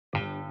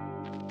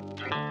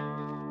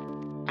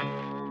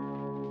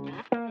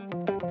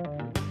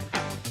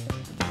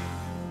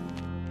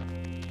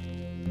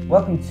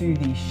Welcome to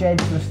the Shed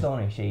to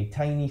Astonish, a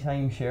tiny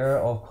timeshare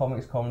of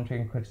comics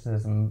commentary and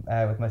criticism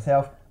with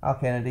myself, Al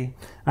Kennedy.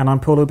 And I'm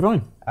Paul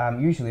O'Brien.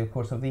 Usually, of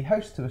course, of the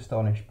House to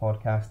Astonish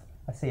podcast.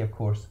 I say, of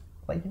course,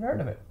 like you've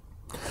heard of it.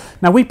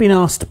 Now, we've been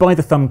asked by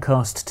the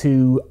Thumbcast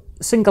to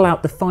single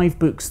out the 5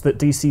 books that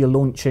DC are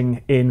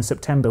launching in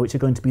September, which are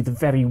going to be the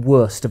very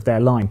worst of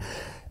their line.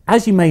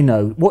 As you may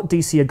know, what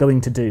DC are going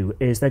to do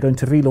is they're going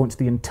to relaunch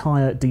the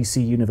entire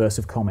DC universe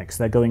of comics.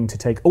 They're going to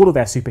take all of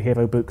their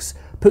superhero books,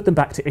 put them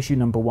back to issue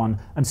number 1,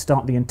 and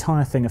start the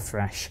entire thing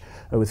afresh.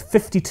 With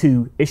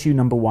 52 issue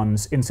number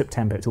 1s in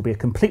September, it will be a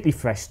completely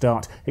fresh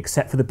start,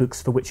 except for the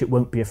books for which it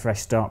won't be a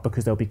fresh start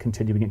because there'll be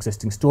continuing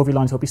existing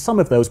storylines. There'll be some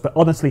of those, but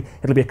honestly,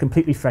 it'll be a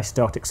completely fresh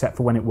start except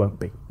for when it won't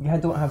be. You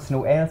don't have to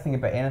know anything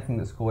about anything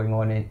that's going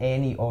on in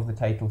any of the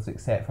titles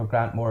except for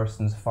Grant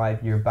Morrison's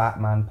 5-year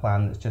Batman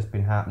plan that's just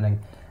been happening,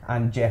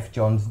 and Jeff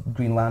Johns'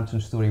 Green Lantern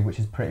story, which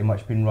has pretty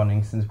much been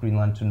running since Green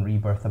Lantern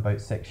Rebirth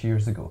about 6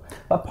 years ago.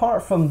 But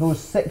apart from those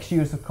 6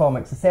 years of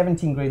comics, the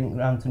 17 Green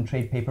Lantern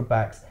trade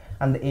paperbacks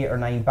and the 8 or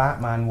 9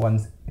 Batman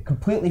ones, a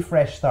completely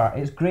fresh start.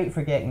 It's great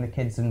for getting the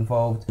kids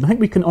involved. And I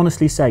think we can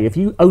honestly say, if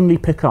you only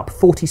pick up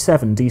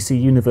 47 DC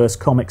Universe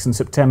comics in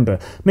September,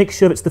 make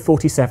sure it's the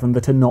 47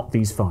 that are not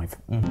these 5.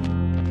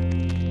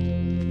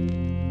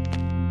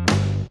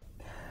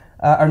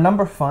 Our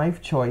number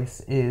 5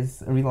 choice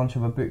is a relaunch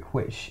of a book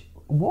which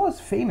was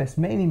famous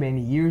many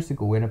years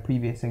ago in a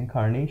previous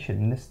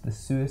incarnation, the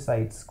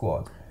Suicide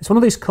Squad. It's one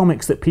of those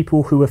comics that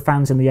people who were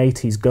fans in the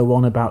 80s go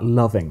on about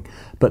loving,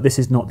 but this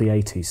is not the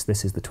 80s,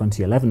 this is the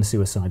 2011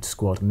 Suicide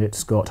Squad, and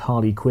it's got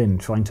Harley Quinn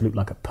trying to look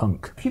like a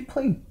punk. If you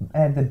played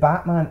the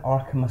Batman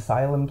Arkham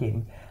Asylum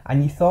game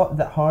and you thought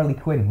that Harley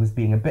Quinn was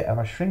being a bit of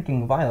a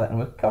shrinking violet and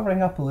was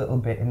covering up a little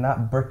bit in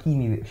that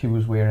burkini that she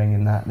was wearing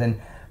in that,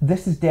 then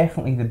this is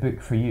definitely the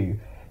book for you.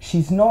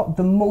 She's not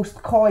the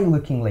most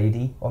coy-looking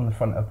lady on the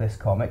front of this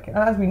comic. And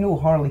as we know,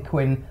 Harley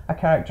Quinn, a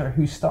character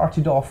who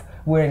started off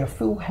wearing a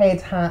full head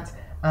hat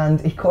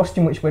and a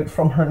costume which went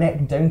from her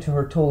neck down to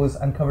her toes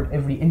and covered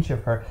every inch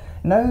of her.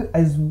 Now,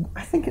 as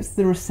I think it's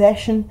the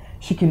recession,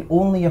 she can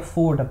only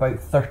afford about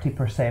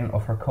 30%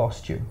 of her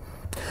costume.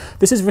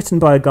 This is written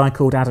by a guy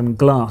called Adam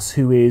Glass,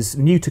 who is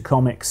new to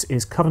comics,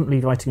 is currently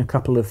writing a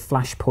couple of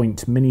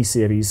Flashpoint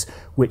miniseries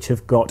which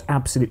have got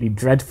absolutely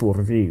dreadful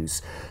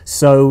reviews.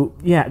 So,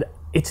 yeah,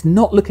 it's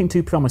not looking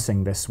too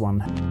promising, this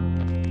one.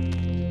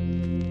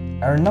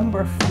 Our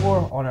number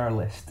 4 on our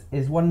list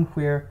is one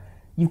where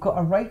you've got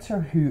a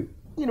writer who,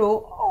 you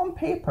know, on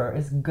paper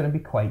is going to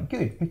be quite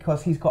good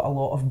because he's got a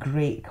lot of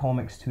great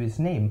comics to his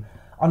name.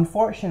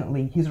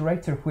 Unfortunately, he's a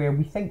writer where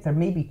we think there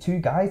may be 2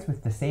 guys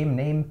with the same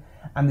name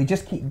and they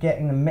just keep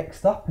getting them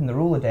mixed up in the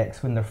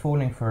Rolodex when they're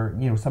phoning for,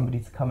 you know, somebody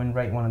to come and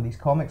write one of these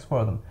comics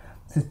for them.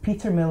 This is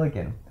Peter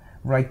Milligan,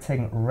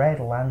 writing Red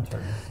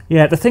Lantern.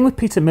 Yeah, the thing with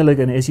Peter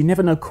Milligan is you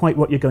never know quite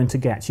what you're going to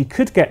get. You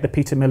could get the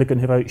Peter Milligan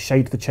who wrote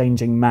Shade the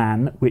Changing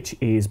Man, which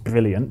is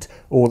brilliant,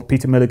 or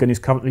Peter Milligan who's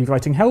currently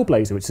writing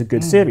Hellblazer, which is a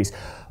good series.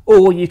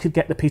 Or you could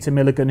get the Peter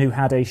Milligan who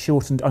had a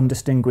short and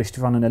undistinguished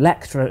run on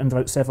Elektra and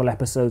wrote several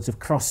episodes of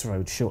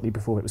Crossroads shortly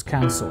before it was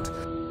cancelled.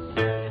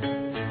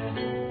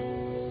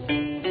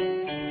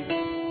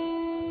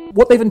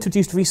 What they've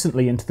introduced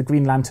recently into the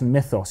Green Lantern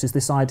mythos is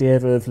this idea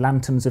of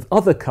lanterns of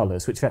other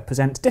colours which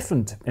represent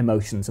different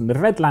emotions, and the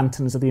Red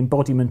Lanterns are the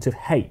embodiment of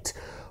hate.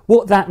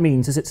 What that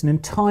means is it's an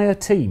entire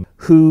team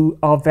who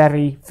are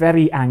very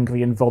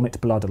angry and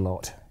vomit blood a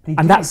lot.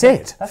 And that's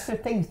it. That's their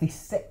thing, they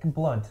sick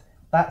blood.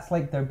 That's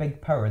like their big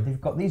power. They've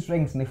got these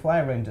rings and they fly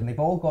around and they've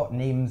all got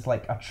names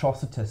like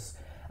Atrocitus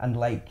and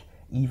like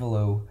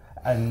Evilo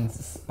and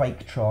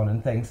Spiketron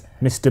and things.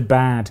 Mr.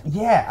 Bad.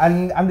 Yeah,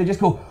 and they just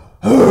go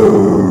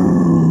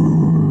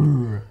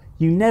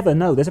You never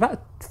know. There's about a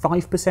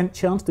 5%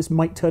 chance this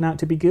might turn out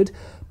to be good,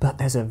 but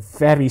there's a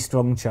very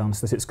strong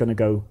chance that it's going to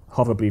go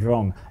horribly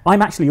wrong.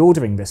 I'm actually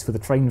ordering this for the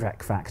train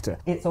wreck factor.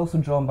 It's also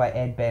drawn by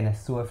Ed Benes,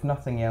 so if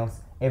nothing else,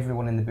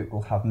 everyone in the book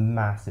will have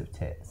massive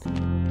tits.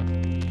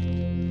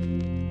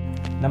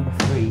 Number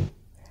 3,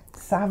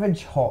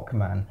 Savage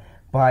Hawkman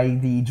by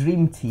the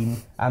Dream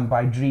Team, and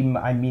by Dream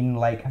I mean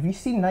like, have you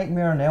seen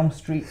Nightmare on Elm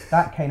Street?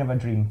 That kind of a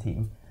dream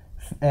team.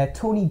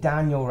 Tony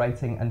Daniel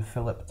writing and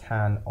Philip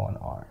Tan on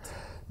art.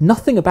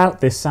 Nothing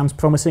about this sounds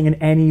promising in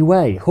any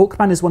way.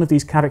 Hawkman is one of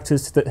these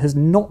characters that has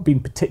not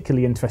been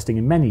particularly interesting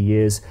in many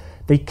years.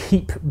 They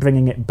keep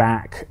bringing it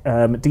back.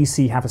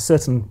 DC have a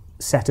certain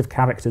set of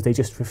characters they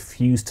just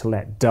refuse to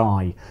let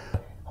die.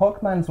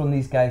 Hawkman's one of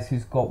these guys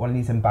who's got one of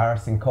these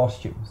embarrassing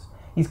costumes.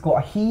 He's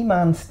got a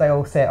He-Man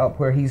style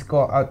setup where he's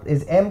got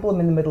his emblem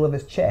in the middle of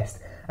his chest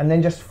and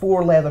then just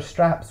 4 leather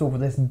straps over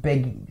this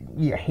big,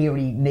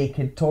 hairy,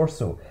 naked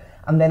torso.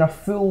 And then a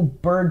full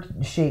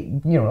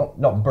bird-shaped,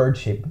 not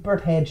bird-shaped, but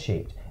bird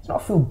head-shaped. It's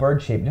not full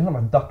bird-shaped, he doesn't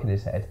have a duck in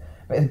his head,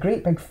 but it's a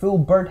great big full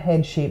bird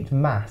head-shaped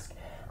mask.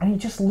 and he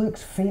just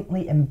looks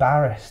faintly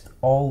embarrassed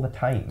all the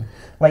time.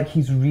 Like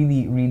he's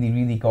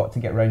really got to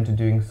get round to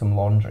doing some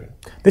laundry.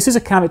 This is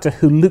a character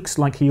who looks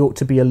like he ought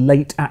to be a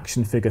late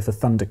action figure for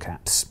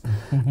Thundercats,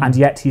 and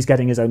yet he's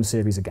getting his own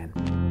series again.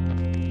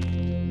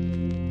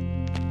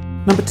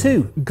 Number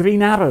 2,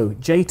 Green Arrow,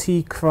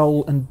 J.T.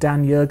 Kroll and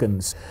Dan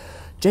Jurgens.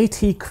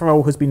 J.T.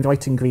 Kroll has been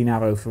writing Green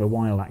Arrow for a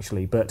while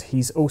actually, but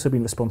he's also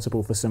been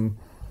responsible for some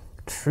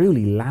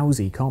truly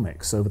lousy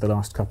comics over the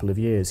last couple of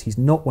years. He's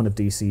not one of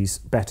DC's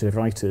better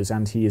writers,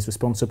 and he is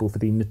responsible for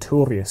the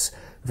notorious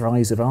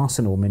Rise of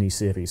Arsenal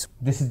miniseries.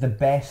 This is the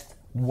best,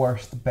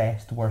 worst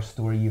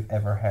story you've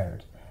ever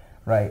heard,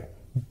 right?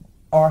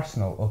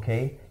 Arsenal,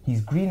 okay?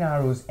 He's Green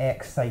Arrow's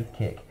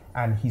ex-sidekick,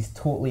 and he's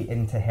totally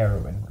into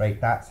heroin,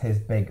 right? That's his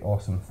big,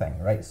 awesome thing,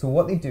 right? So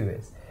what they do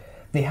is,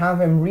 they have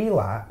him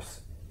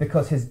relapse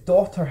because his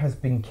daughter has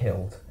been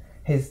killed.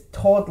 His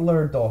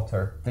toddler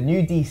daughter, the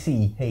new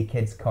DC Hey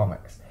Kids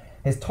comics,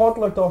 his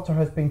toddler daughter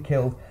has been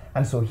killed,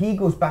 and so he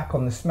goes back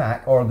on the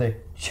smack, or the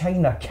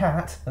China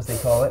cat, as they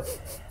call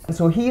it, and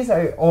so he's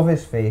out of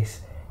his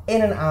face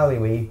in an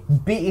alleyway,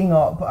 beating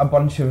up a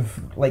bunch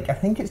of, like, I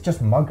think it's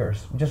just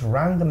muggers, just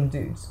random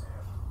dudes.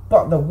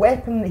 But the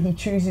weapon that he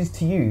chooses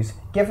to use,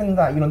 given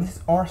that, you know, this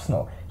is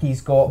Arsenal, he's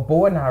got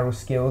bow and arrow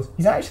skills,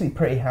 he's actually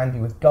pretty handy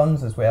with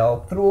guns as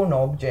well, throwing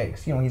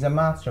objects, you know, he's a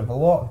master of a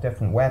lot of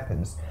different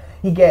weapons.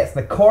 He gets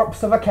the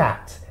corpse of a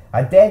cat,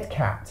 a dead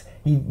cat.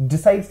 He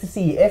decides to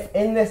see if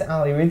in this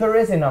alleyway there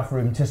is enough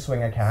room to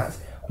swing a cat,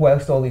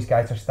 whilst all these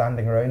guys are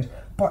standing around.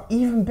 But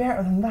even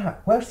better than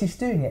that, whilst he's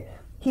doing it,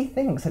 he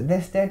thinks that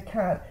this dead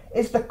cat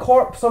is the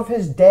corpse of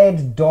his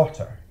dead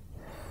daughter.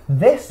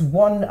 This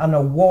won an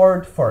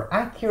award for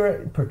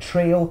accurate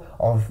portrayal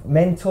of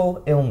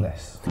mental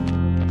illness.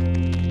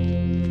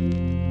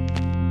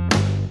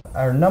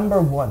 Our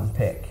number 1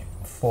 pick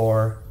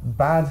for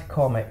bad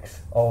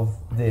comics of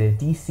the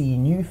DC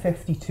New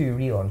 52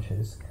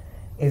 relaunches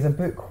is a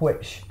book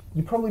which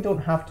you probably don't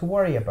have to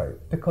worry about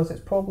because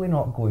it's probably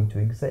not going to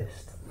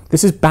exist.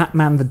 This is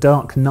Batman the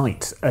Dark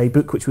Knight, a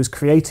book which was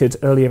created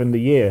earlier in the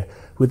year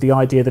with the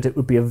idea that it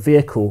would be a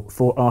vehicle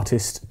for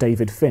artist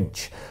David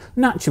Finch.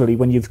 Naturally,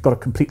 when you've got a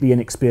completely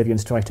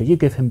inexperienced writer, you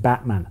give him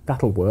Batman.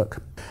 That'll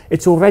work.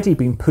 It's already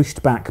been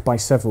pushed back by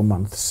several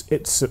months.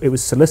 It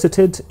was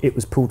solicited, it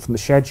was pulled from the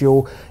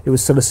schedule, it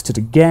was solicited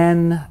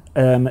again.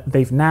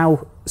 They've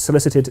now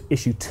solicited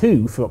issue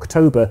 2 for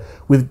October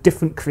with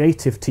different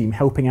creative team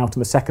helping out in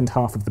the second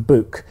half of the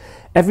book.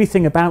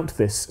 Everything about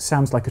this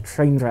sounds like a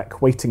train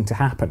wreck waiting to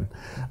happen.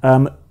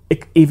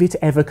 If it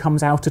ever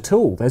comes out at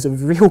all, there's a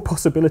real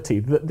possibility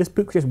that this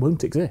book just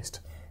won't exist.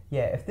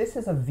 Yeah, if this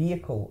is a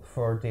vehicle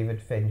for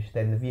David Finch,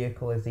 then the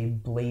vehicle is a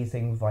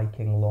blazing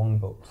Viking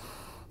longboat.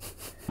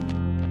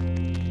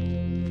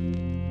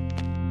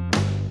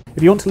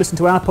 If you want to listen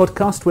to our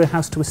podcast, we're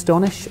House to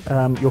Astonish.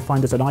 You'll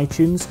find us on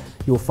iTunes.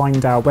 You'll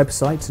find our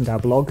website and our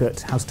blog at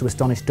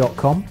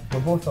housetoastonish.com. We're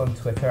both on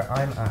Twitter.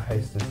 I'm at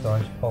House to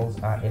Astonish,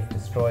 Paul's at If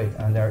Destroyed,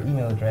 and our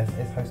email address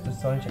is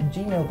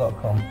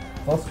housetoastonish@gmail.com.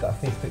 We've also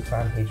got a Facebook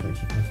fan page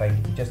which you can find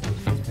if you just go to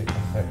Facebook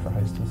and search for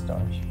House to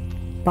Astonish.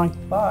 Bye.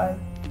 Bye.